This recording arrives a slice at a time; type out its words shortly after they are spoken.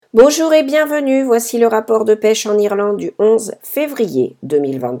Bonjour et bienvenue, voici le rapport de pêche en Irlande du 11 février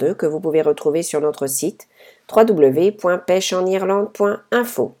 2022 que vous pouvez retrouver sur notre site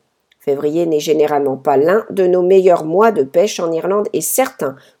www.pêcheenirlande.info. Février n'est généralement pas l'un de nos meilleurs mois de pêche en Irlande et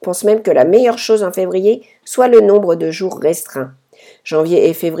certains pensent même que la meilleure chose en février soit le nombre de jours restreint. Janvier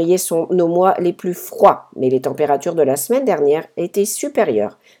et février sont nos mois les plus froids, mais les températures de la semaine dernière étaient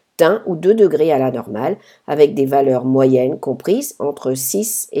supérieures d'1 ou 2 degrés à la normale, avec des valeurs moyennes comprises entre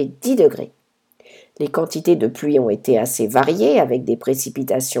 6 et 10 degrés. Les quantités de pluie ont été assez variées, avec des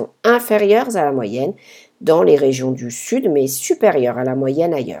précipitations inférieures à la moyenne dans les régions du sud, mais supérieures à la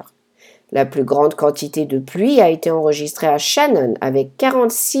moyenne ailleurs. La plus grande quantité de pluie a été enregistrée à Shannon avec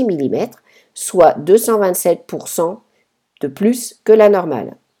 46 mm, soit 227% de plus que la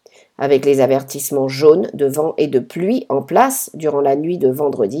normale. Avec les avertissements jaunes de vent et de pluie en place durant la nuit de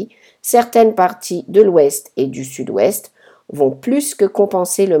vendredi, certaines parties de l'ouest et du sud-ouest vont plus que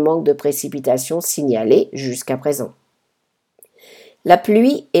compenser le manque de précipitations signalé jusqu'à présent. La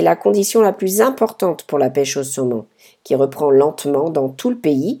pluie est la condition la plus importante pour la pêche au saumon, qui reprend lentement dans tout le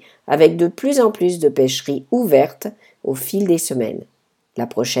pays avec de plus en plus de pêcheries ouvertes au fil des semaines. La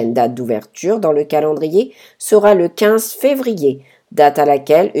prochaine date d'ouverture dans le calendrier sera le 15 février, date à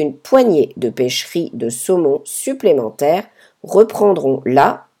laquelle une poignée de pêcheries de saumon supplémentaires reprendront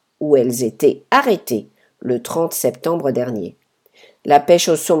là où elles étaient arrêtées le 30 septembre dernier. La pêche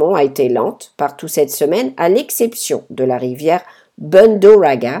au saumon a été lente partout cette semaine, à l'exception de la rivière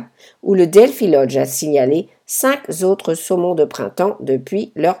Bundoraga, où le Delphi Lodge a signalé 5 autres saumons de printemps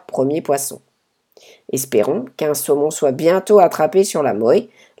depuis leur premier poisson. Espérons qu'un saumon soit bientôt attrapé sur la Moy,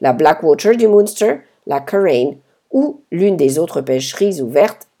 la Blackwater du Munster, la Currane ou l'une des autres pêcheries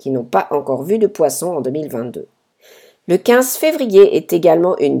ouvertes qui n'ont pas encore vu de poisson en 2022. Le 15 février est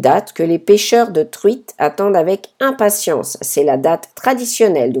également une date que les pêcheurs de truites attendent avec impatience. C'est la date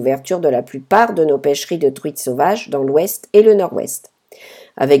traditionnelle d'ouverture de la plupart de nos pêcheries de truites sauvages dans l'ouest et le nord-ouest.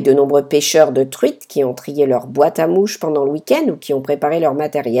 Avec de nombreux pêcheurs de truites qui ont trié leur boîte à mouches pendant le week-end ou qui ont préparé leur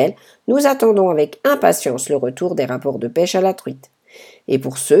matériel, nous attendons avec impatience le retour des rapports de pêche à la truite. Et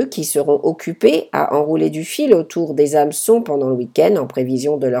pour ceux qui seront occupés à enrouler du fil autour des hameçons pendant le week-end en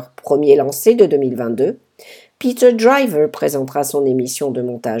prévision de leur premier lancer de 2022, Peter Driver présentera son émission de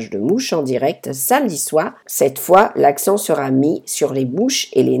montage de mouches en direct samedi soir. Cette fois, l'accent sera mis sur les mouches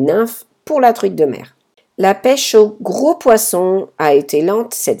et les nymphes pour la truite de mer. La pêche aux gros poissons a été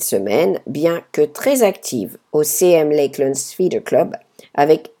lente cette semaine, bien que très active au CM Lakelands Feeder Club,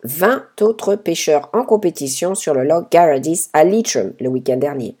 avec 20 autres pêcheurs en compétition sur le lac Garradis à Leitrim le week-end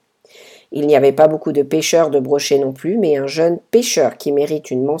dernier. Il n'y avait pas beaucoup de pêcheurs de brochet non plus, mais un jeune pêcheur qui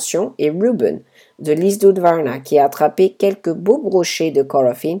mérite une mention est Ruben de Lisdoonvarna qui a attrapé quelques beaux brochets de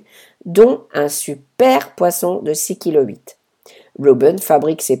corofin, dont un super poisson de 6,8 kg. Ruben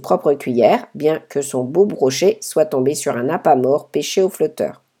fabrique ses propres cuillères, bien que son beau brochet soit tombé sur un appât mort pêché au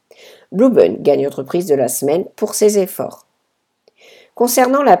flotteur. Ruben gagne entreprise de la semaine pour ses efforts.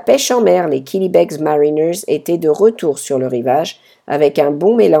 Concernant la pêche en mer, les Killybegs Mariners étaient de retour sur le rivage avec un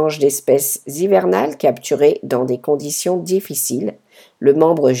bon mélange d'espèces hivernales capturées dans des conditions difficiles. Le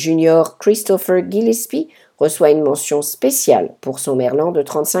membre junior Christopher Gillespie reçoit une mention spéciale pour son merlan de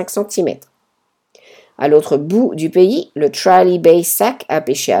 35 cm. À l'autre bout du pays, le Tralee Bay Sac a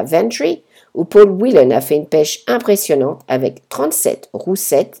pêché à Ventry, où Paul Whelan a fait une pêche impressionnante avec 37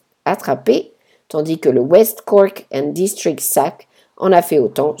 roussettes attrapées, tandis que le West Cork and District Sac en a fait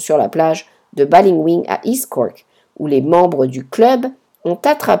autant sur la plage de Ballingwing à East Cork, où les membres du club ont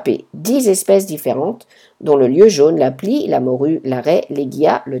attrapé 10 espèces différentes, dont le lieu jaune, la plie, la morue, la raie,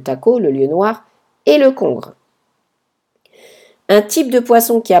 l'aiguilla, le taco, le lieu noir et le congre. Un type de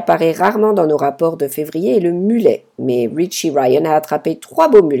poisson qui apparaît rarement dans nos rapports de février est le mulet, mais Richie Ryan a attrapé 3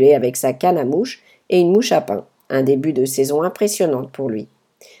 beaux mulets avec sa canne à mouche et une mouche à pain, un début de saison impressionnante pour lui.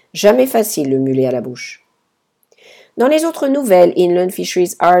 Jamais facile le mulet à la bouche. Dans les autres nouvelles, Inland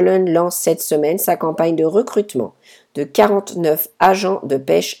Fisheries Ireland lance cette semaine sa campagne de recrutement de 49 agents de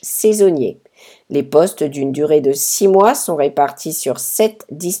pêche saisonniers. Les postes d'une durée de 6 mois sont répartis sur 7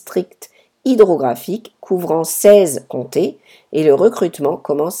 districts hydrographiques couvrant 16 comtés et le recrutement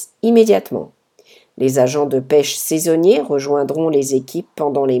commence immédiatement. Les agents de pêche saisonniers rejoindront les équipes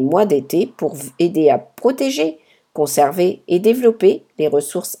pendant les mois d'été pour aider à protéger, conserver et développer les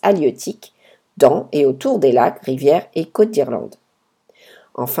ressources halieutiques dans et autour des lacs, rivières et côtes d'Irlande.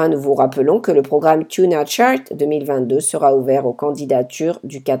 Enfin, nous vous rappelons que le programme Tuna Chart 2022 sera ouvert aux candidatures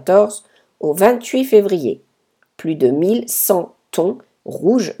du 14 au 28 février. Plus de 1100 thons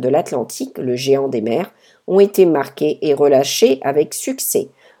rouges de l'Atlantique, le géant des mers, ont été marqués et relâchés avec succès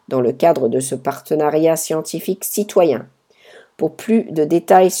dans le cadre de ce partenariat scientifique citoyen. Pour plus de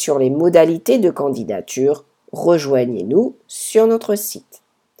détails sur les modalités de candidature, rejoignez-nous sur notre site.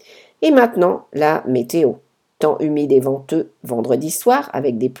 Et maintenant, la météo. Temps humide et venteux vendredi soir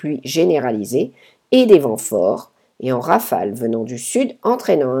avec des pluies généralisées et des vents forts et en rafale venant du sud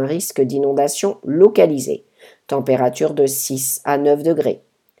entraînant un risque d'inondation localisée. Température de 6 à 9 degrés.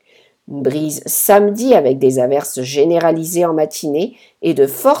 Une brise samedi avec des averses généralisées en matinée et de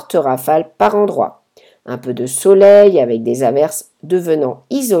fortes rafales par endroits. Un peu de soleil avec des averses devenant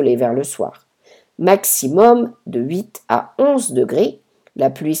isolées vers le soir. Maximum de 8 à 11 degrés. La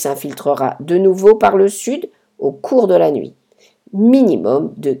pluie s'infiltrera de nouveau par le sud au cours de la nuit.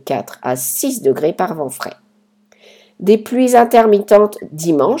 Minimum de 4 à 6 degrés par vent frais. Des pluies intermittentes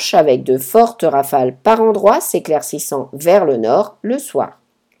dimanche avec de fortes rafales par endroits s'éclaircissant vers le nord le soir.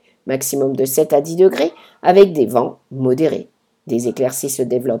 Maximum de 7 à 10 degrés avec des vents modérés. Des éclaircies se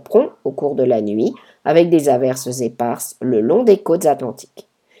développeront au cours de la nuit avec des averses éparses le long des côtes atlantiques.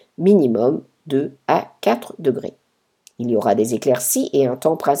 Minimum 2 à 4 degrés. Il y aura des éclaircies et un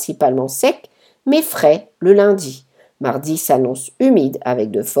temps principalement sec mais frais le lundi. Mardi s'annonce humide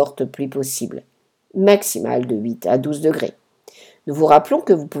avec de fortes pluies possibles. Maximale de 8 à 12 degrés. Nous vous rappelons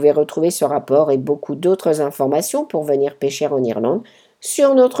que vous pouvez retrouver ce rapport et beaucoup d'autres informations pour venir pêcher en Irlande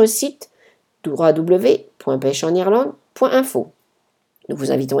sur notre site www.pêcheenirlande.info. Nous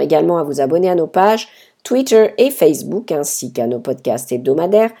vous invitons également à vous abonner à nos pages Twitter et Facebook ainsi qu'à nos podcasts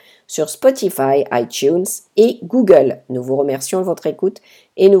hebdomadaires sur Spotify, iTunes et Google. Nous vous remercions de votre écoute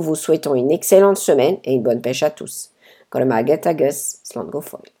et nous vous souhaitons une excellente semaine et une bonne pêche à tous. Gormaget agus, Slán go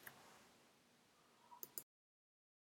foill.